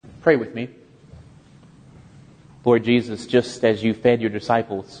Pray with me. Lord Jesus, just as you fed your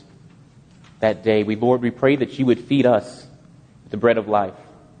disciples that day, Lord, we pray that you would feed us with the bread of life.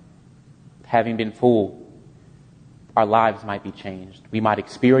 Having been full, our lives might be changed. We might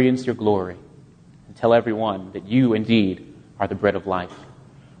experience your glory and tell everyone that you indeed are the bread of life.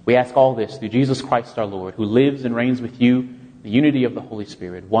 We ask all this through Jesus Christ our Lord, who lives and reigns with you in the unity of the Holy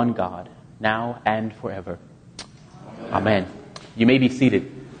Spirit, one God, now and forever. Amen. You may be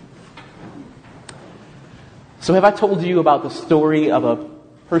seated. So have I told you about the story of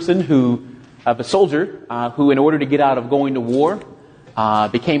a soldier who, in order to get out of going to war,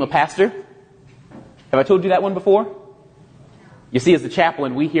 became a pastor? Have I told you that one before? You see, as a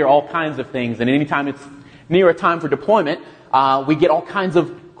chaplain, we hear all kinds of things, and anytime it's near a time for deployment, we get all kinds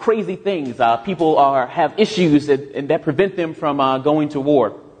of crazy things. People have issues that prevent them from going to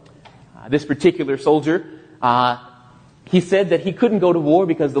war. This particular soldier, he said that he couldn't go to war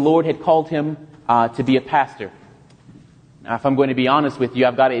because the Lord had called him to be a pastor. Now, if I'm going to be honest with you,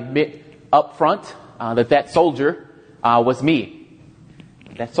 I've got to admit up front that soldier was me.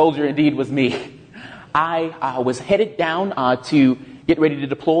 That soldier indeed was me. I was headed down to get ready to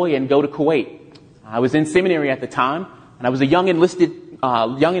deploy and go to Kuwait. I was in seminary at the time, and I was a young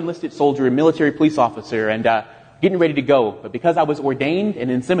enlisted soldier, a military police officer, and getting ready to go. But because I was ordained and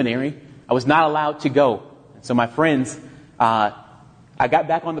in seminary, I was not allowed to go. And so my friends, I got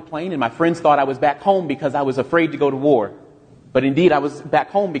back on the plane, and my friends thought I was back home because I was afraid to go to war. But indeed, I was back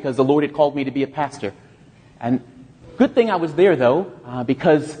home because the Lord had called me to be a pastor. And good thing I was there, though,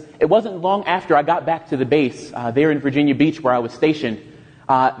 because it wasn't long after I got back to the base there in Virginia Beach where I was stationed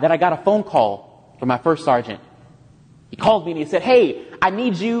that I got a phone call from my first sergeant. He called me and he said, "Hey, I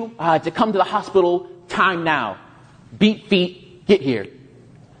need you to come to the hospital time now. Beat feet, get here." I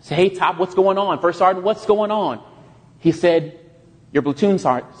said, "Hey, Top, what's going on?" "First Sergeant, what's going on?" He said, "Your platoon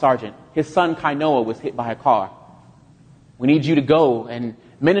sergeant, his son Kainoa was hit by a car. We need you to go and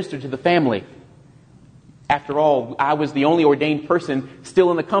minister to the family." After all, I was the only ordained person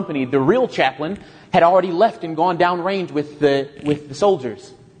still in the company. The real chaplain had already left and gone downrange with the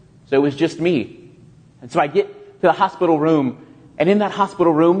soldiers. So it was just me. And so I get to the hospital room, and in that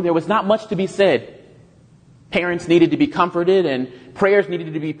hospital room, there was not much to be said. Parents needed to be comforted and prayers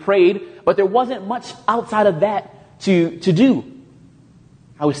needed to be prayed, but there wasn't much outside of that to do.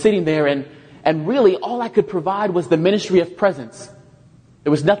 I was sitting there, and really all I could provide was the ministry of presence. There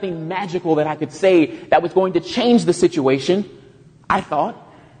was nothing magical that I could say that was going to change the situation, I thought.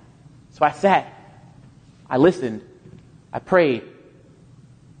 So I sat, I listened, I prayed.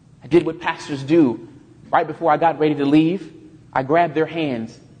 I did what pastors do. Right before I got ready to leave, I grabbed their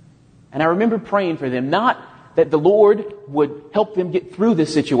hands. And I remember praying for them, not that the Lord would help them get through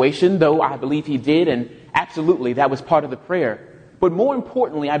this situation, though I believe He did, and absolutely that was part of the prayer. But more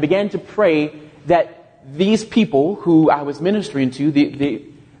importantly, I began to pray that these people who I was ministering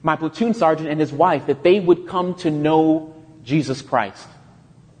to, my platoon sergeant and his wife, that they would come to know Jesus Christ.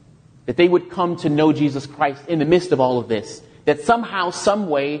 That they would come to know Jesus Christ in the midst of all of this. That somehow, some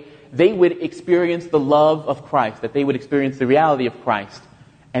way, they would experience the love of Christ. That they would experience the reality of Christ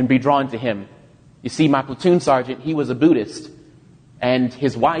and be drawn to Him. You see, my platoon sergeant, he was a Buddhist, and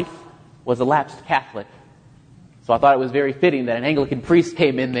his wife was a lapsed Catholic. So I thought it was very fitting that an Anglican priest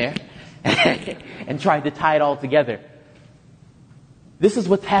came in there and tried to tie it all together. This is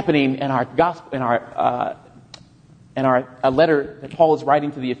what's happening in our gospel, in our letter that Paul is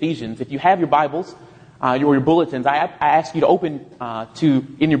writing to the Ephesians. If you have your Bibles, your bulletins, I ask you to open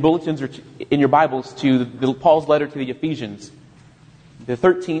in your bulletins or in your Bibles to Paul's letter to the Ephesians, the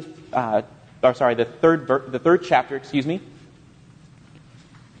third chapter.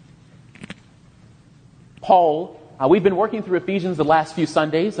 Paul. We've been working through Ephesians the last few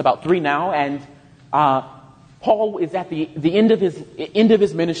Sundays, about 3 now, and Paul is at the end of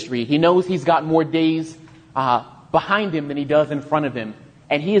his ministry. He knows he's got more days behind him than he does in front of him,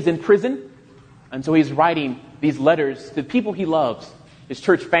 and he is in prison, and so he's writing these letters to the people he loves, his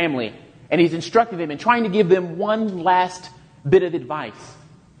church family, and he's instructing them and trying to give them one last bit of advice.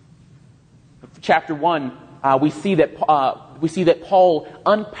 Chapter 1, we see that Paul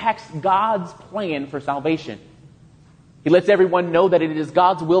unpacks God's plan for salvation. He lets everyone know that it is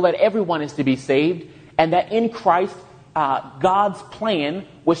God's will that everyone is to be saved, and that in Christ, God's plan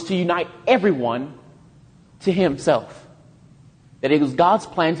was to unite everyone to Himself. That it was God's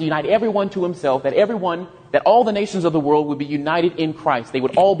plan to unite everyone to Himself, that all the nations of the world would be united in Christ. They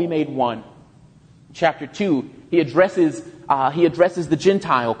would all be made one. In chapter 2, he addresses the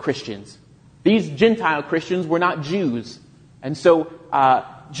Gentile Christians. These Gentile Christians were not Jews. And so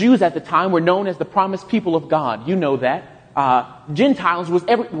Jews at the time were known as the promised people of God. You know that. Gentiles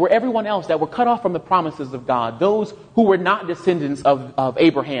were everyone else that were cut off from the promises of God, those who were not descendants of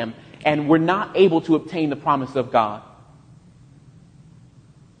Abraham and were not able to obtain the promise of God.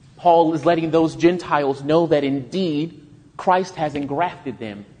 Paul is letting those Gentiles know that indeed Christ has engrafted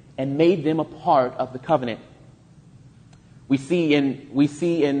them and made them a part of the covenant. We see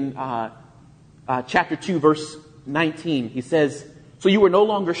in chapter 2, verse 19, he says, "So you are no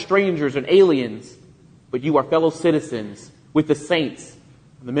longer strangers and aliens, but you are fellow citizens with the saints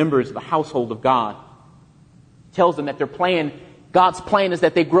and the members of the household of God." He tells them that God's plan is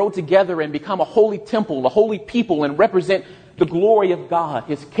that they grow together and become a holy temple, a holy people, and represent the glory of God,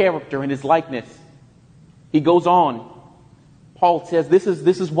 His character and His likeness. He goes on. Paul says, this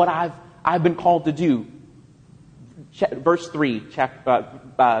is what I've been called to do. Chapter 3,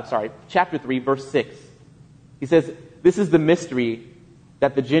 verse 6. He says, "This is the mystery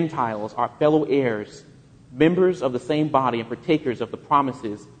that the Gentiles are fellow heirs, members of the same body and partakers of the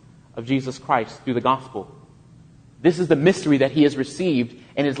promises of Jesus Christ through the gospel." This is the mystery that he has received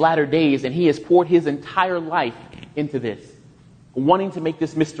in his latter days, and he has poured his entire life into this, wanting to make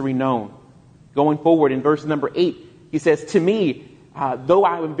this mystery known. Going forward in verse number 8, he says, "To me, though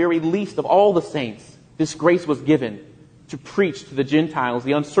I am very least of all the saints, this grace was given to preach to the Gentiles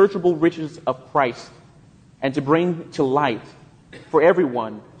the unsearchable riches of Christ, and to bring to light for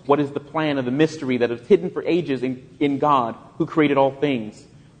everyone what is the plan of the mystery that is hidden for ages in God who created all things,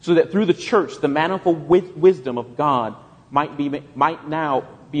 so that through the church the manifold wisdom of God might now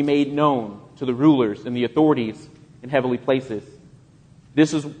be made known to the rulers and the authorities in heavenly places.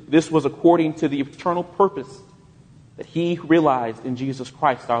 This was according to the eternal purpose that He realized in Jesus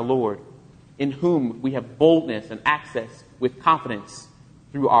Christ our Lord, in whom we have boldness and access with confidence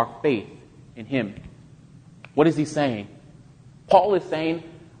through our faith in Him." What is he saying? Paul is saying,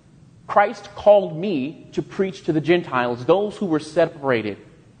 Christ called me to preach to the Gentiles, those who were separated,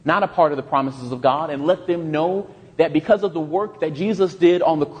 not a part of the promises of God, and let them know that because of the work that Jesus did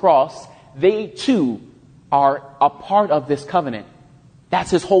on the cross, they too are a part of this covenant.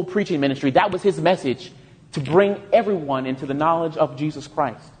 That's his whole preaching ministry. That was his message, to bring everyone into the knowledge of Jesus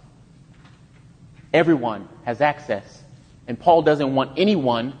Christ. Everyone has access. And Paul doesn't want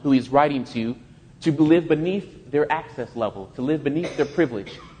anyone who he's writing to live beneath their access level, to live beneath their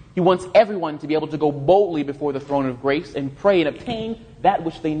privilege. He wants everyone to be able to go boldly before the throne of grace and pray and obtain that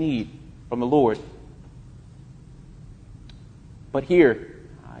which they need from the Lord. But here,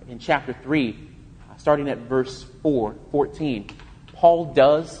 in chapter 3, starting at verse 14, Paul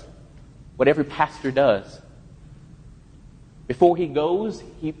does what every pastor does. Before he goes,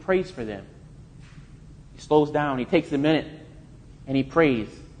 he prays for them. He slows down, he takes a minute, and he prays.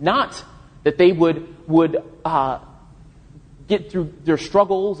 Not that they would get through their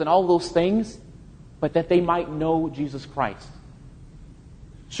struggles and all those things, but that they might know Jesus Christ.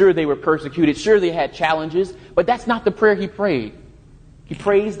 Sure, they were persecuted. Sure, they had challenges, but that's not the prayer he prayed. He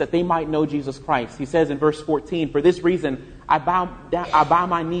prays that they might know Jesus Christ. He says in verse 14, "For this reason I bow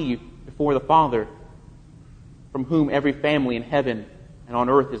my knee before the Father, from whom every family in heaven and on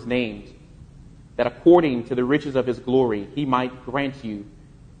earth is named, that according to the riches of His glory He might grant you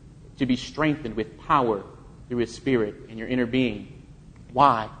to be strengthened with power through His Spirit in your inner being."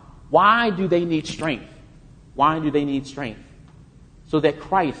 Why? Why do they need strength? Why do they need strength? So that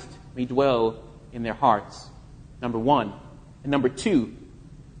Christ may dwell in their hearts, number one. And number two,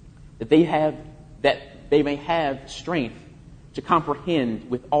 that they may have strength to comprehend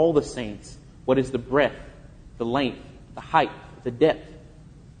with all the saints what is the breadth, the length, the height, the depth,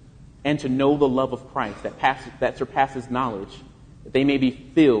 and to know the love of Christ that surpasses knowledge, that they may be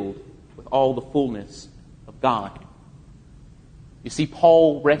filled with all the fullness of God. You see,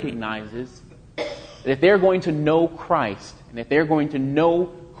 Paul recognizes that if they're going to know Christ and if they're going to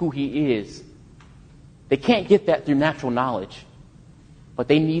know who He is, they can't get that through natural knowledge, but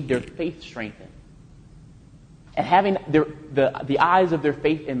they need their faith strengthened. And having the eyes of their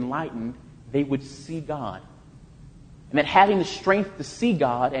faith enlightened, they would see God. And that having the strength to see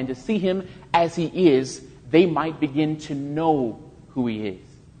God and to see Him as He is, they might begin to know who He is.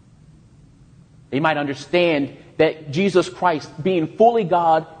 They might understand that Jesus Christ, being fully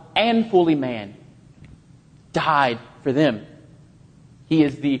God and fully man, died for them. He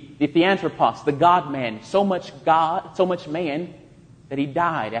is the Theanthropos, the God-man, so much God, so much man, that He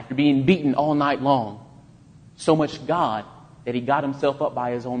died after being beaten all night long. So much God that He got Himself up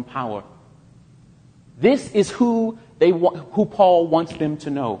by His own power. This is who Paul wants them to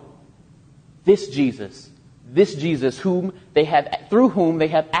know. This Jesus through whom they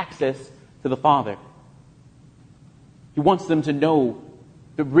have access to the Father. He wants them to know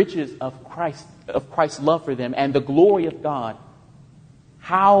the riches of Christ's love for them and the glory of God,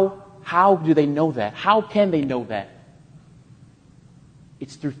 how do they know that? How can they know that?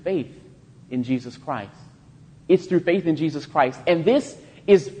 It's through faith in Jesus Christ. It's through faith in Jesus Christ. And this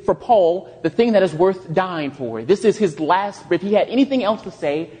is, for Paul, the thing that is worth dying for. This is his last, if he had anything else to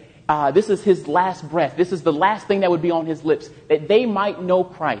say, this is his last breath. This is the last thing that would be on his lips, that they might know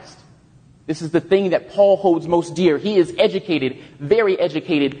Christ. This is the thing that Paul holds most dear. He is educated, very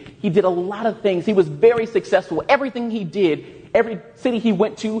educated. He did a lot of things. He was very successful. Everything he did, every city he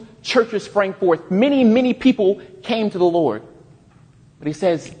went to, churches sprang forth. Many, many people came to the Lord. But he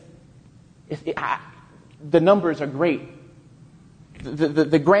says, the numbers are great.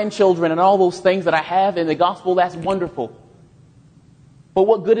 The grandchildren and all those things that I have in the gospel, that's wonderful. But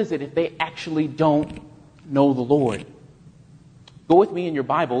what good is it if they actually don't know the Lord? Go with me in your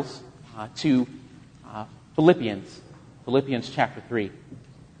Bibles to Philippians chapter 3,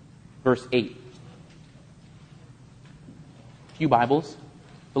 verse 8. Few Bibles,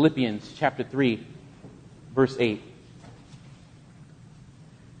 Philippians chapter 3, verse 8.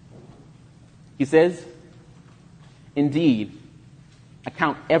 He says, "Indeed, I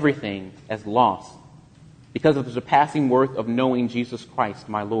count everything as loss because of the surpassing worth of knowing Jesus Christ,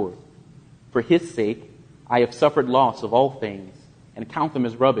 my Lord. For his sake, I have suffered loss of all things and count them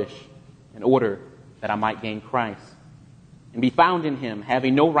as rubbish in order that I might gain Christ and be found in him,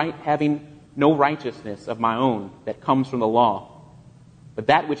 having no righteousness of my own that comes from the law, but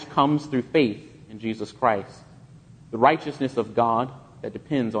that which comes through faith in Jesus Christ, the righteousness of God that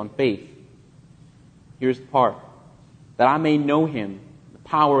depends on faith." Here's the part. "That I may know him, the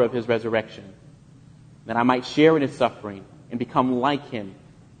power of his resurrection, that I might share in his suffering and become like him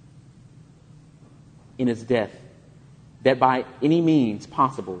in his death, that by any means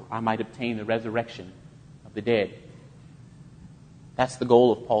possible I might obtain the resurrection of the dead." That's the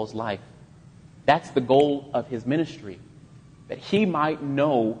goal of Paul's life. That's the goal of his ministry, that he might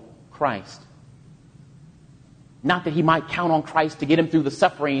know Christ. Not that he might count on Christ to get him through the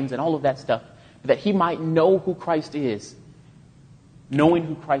sufferings and all of that stuff, but that he might know who Christ is. Knowing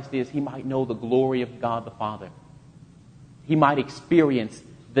who Christ is, he might know the glory of God the Father. He might experience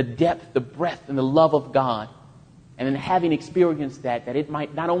the depth, the breadth, and the love of God. And then having experienced that it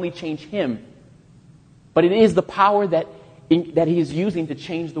might not only change him, but it is the power that he is using to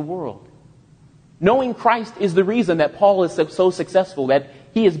change the world. Knowing Christ is the reason that Paul is so successful, that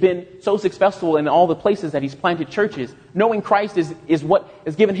he has been so successful in all the places that he's planted churches. Knowing Christ is what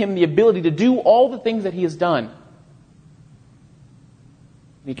has given him the ability to do all the things that he has done.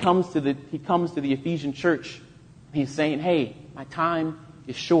 He comes to the Ephesian church and he's saying, "Hey, my time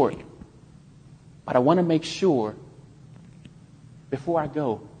is short, but I want to make sure before I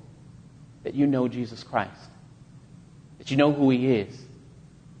go that you know Jesus Christ, that you know who he is,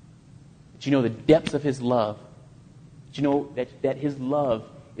 that you know the depths of his love, that you know that his love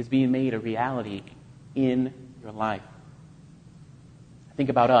is being made a reality in your life." I think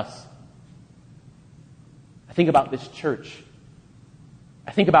about us. I think about this church.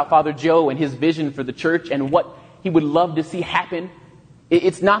 I think about Father Joe and his vision for the church and what he would love to see happen.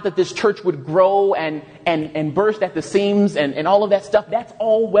 It's not that this church would grow and burst at the seams and all of that stuff. That's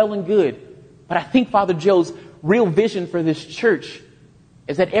all well and good. But I think Father Joe's real vision for this church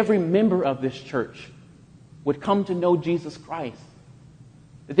is that every member of this church would come to know Jesus Christ.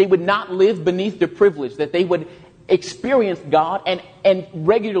 That they would not live beneath their privilege. That they would experience God and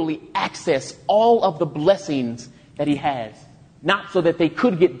regularly access all of the blessings that he has. Not so that they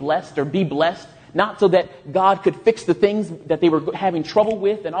could get blessed or be blessed. Not so that God could fix the things that they were having trouble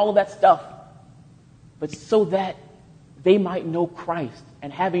with and all of that stuff. But so that they might know Christ.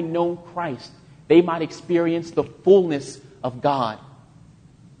 And having known Christ, they might experience the fullness of God.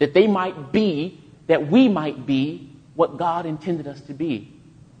 That we might be what God intended us to be.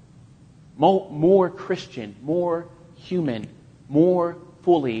 More Christian, more human, more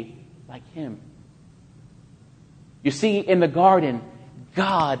fully like him. You see, in the garden,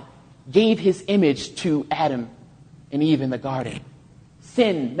 God gave his image to Adam and Eve in the garden.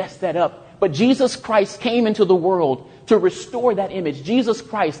 Sin messed that up. But Jesus Christ came into the world to restore that image. Jesus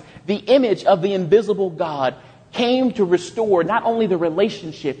Christ, the image of the invisible God, came to restore not only the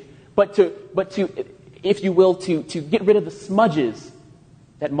relationship, but to, if you will, to get rid of the smudges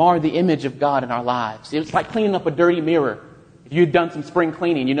that mar the image of God in our lives. It's like cleaning up a dirty mirror. If you've done some spring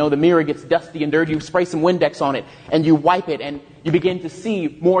cleaning, you know the mirror gets dusty and dirty. You spray some Windex on it and you wipe it and you begin to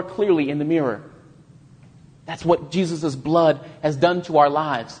see more clearly in the mirror. That's what Jesus' blood has done to our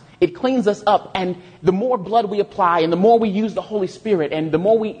lives. It cleans us up, and the more blood we apply and the more we use the Holy Spirit and the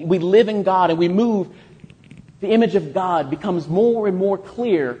more we live in God and we move the image of God becomes more and more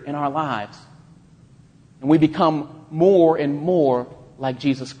clear in our lives. And we become more and more like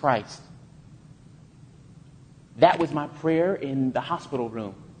Jesus Christ. That was my prayer in the hospital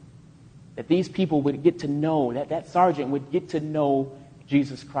room. That these people would get to know, that sergeant would get to know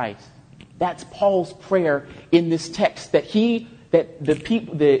Jesus Christ. That's Paul's prayer in this text, that the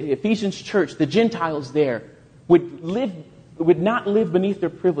people, the Ephesians church, the Gentiles there, would not live beneath their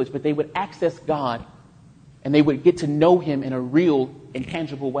privilege, but they would access God and they would get to know Him in a real and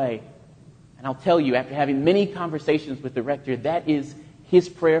tangible way. And I'll tell you, after having many conversations with the rector, that is his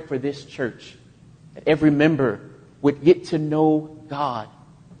prayer for this church. That every member would get to know God.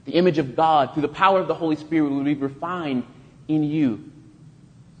 The image of God, through the power of the Holy Spirit, would be refined in you.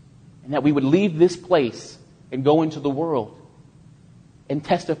 And that we would leave this place and go into the world and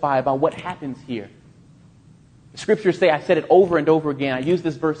testify about what happens here. The scriptures say, I said it over and over again, I use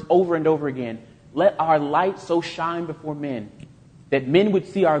this verse over and over again, let our light so shine before men that men would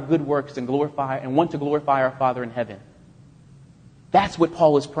see our good works and want to glorify our Father in heaven. That's what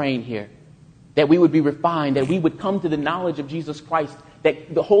Paul is praying here. That we would be refined, that we would come to the knowledge of Jesus Christ, that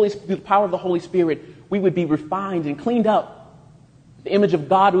through the power of the Holy Spirit, we would be refined and cleaned up. The image of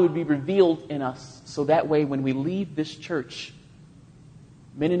God would be revealed in us, so that way when we leave this church,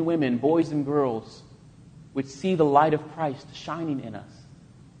 men and women, boys and girls, would see the light of Christ shining in us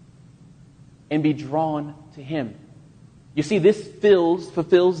and be drawn to Him. You see, this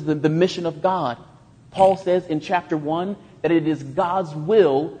fulfills the mission of God. Paul says in chapter 1 that it is God's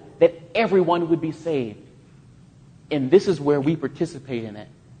will that everyone would be saved. And this is where we participate in it.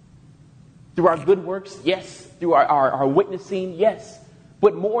 Through our good works, yes. Through our witnessing, yes.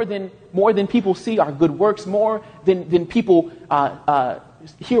 But more than people see our good works, more than people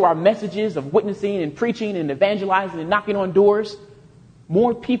hear our messages of witnessing and preaching and evangelizing and knocking on doors,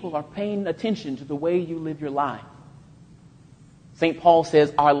 more people are paying attention to the way you live your life. St. Paul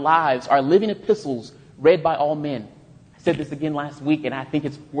says our lives are living epistles read by all men. I said this again last week, and I think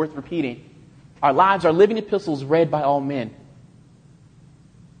it's worth repeating. Our lives are living epistles read by all men.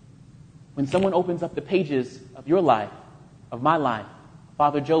 When someone opens up the pages of your life, of my life,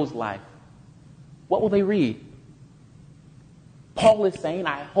 Father Joe's life, what will they read? Paul is saying,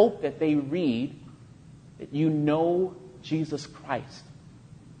 I hope that they read that you know Jesus Christ.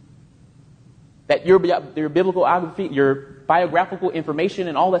 That your bibliography, your biographical information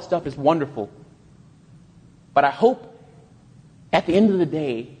and all that stuff is wonderful. But I hope at the end of the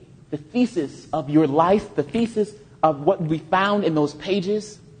day, the thesis of your life, the thesis of what we found in those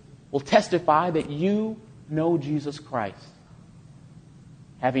pages will testify that you know Jesus Christ.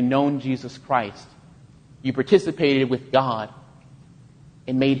 Having known Jesus Christ, you participated with God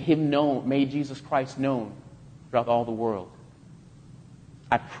and made Jesus Christ known throughout all the world.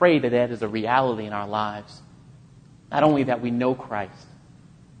 I pray that is a reality in our lives. Not only that we know Christ,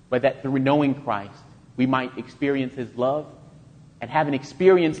 but that through knowing Christ, we might experience His love. And having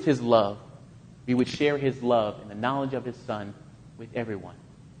experienced His love, we would share His love and the knowledge of His Son with everyone.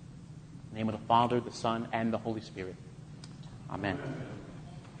 In the name of the Father, the Son, and the Holy Spirit. Amen.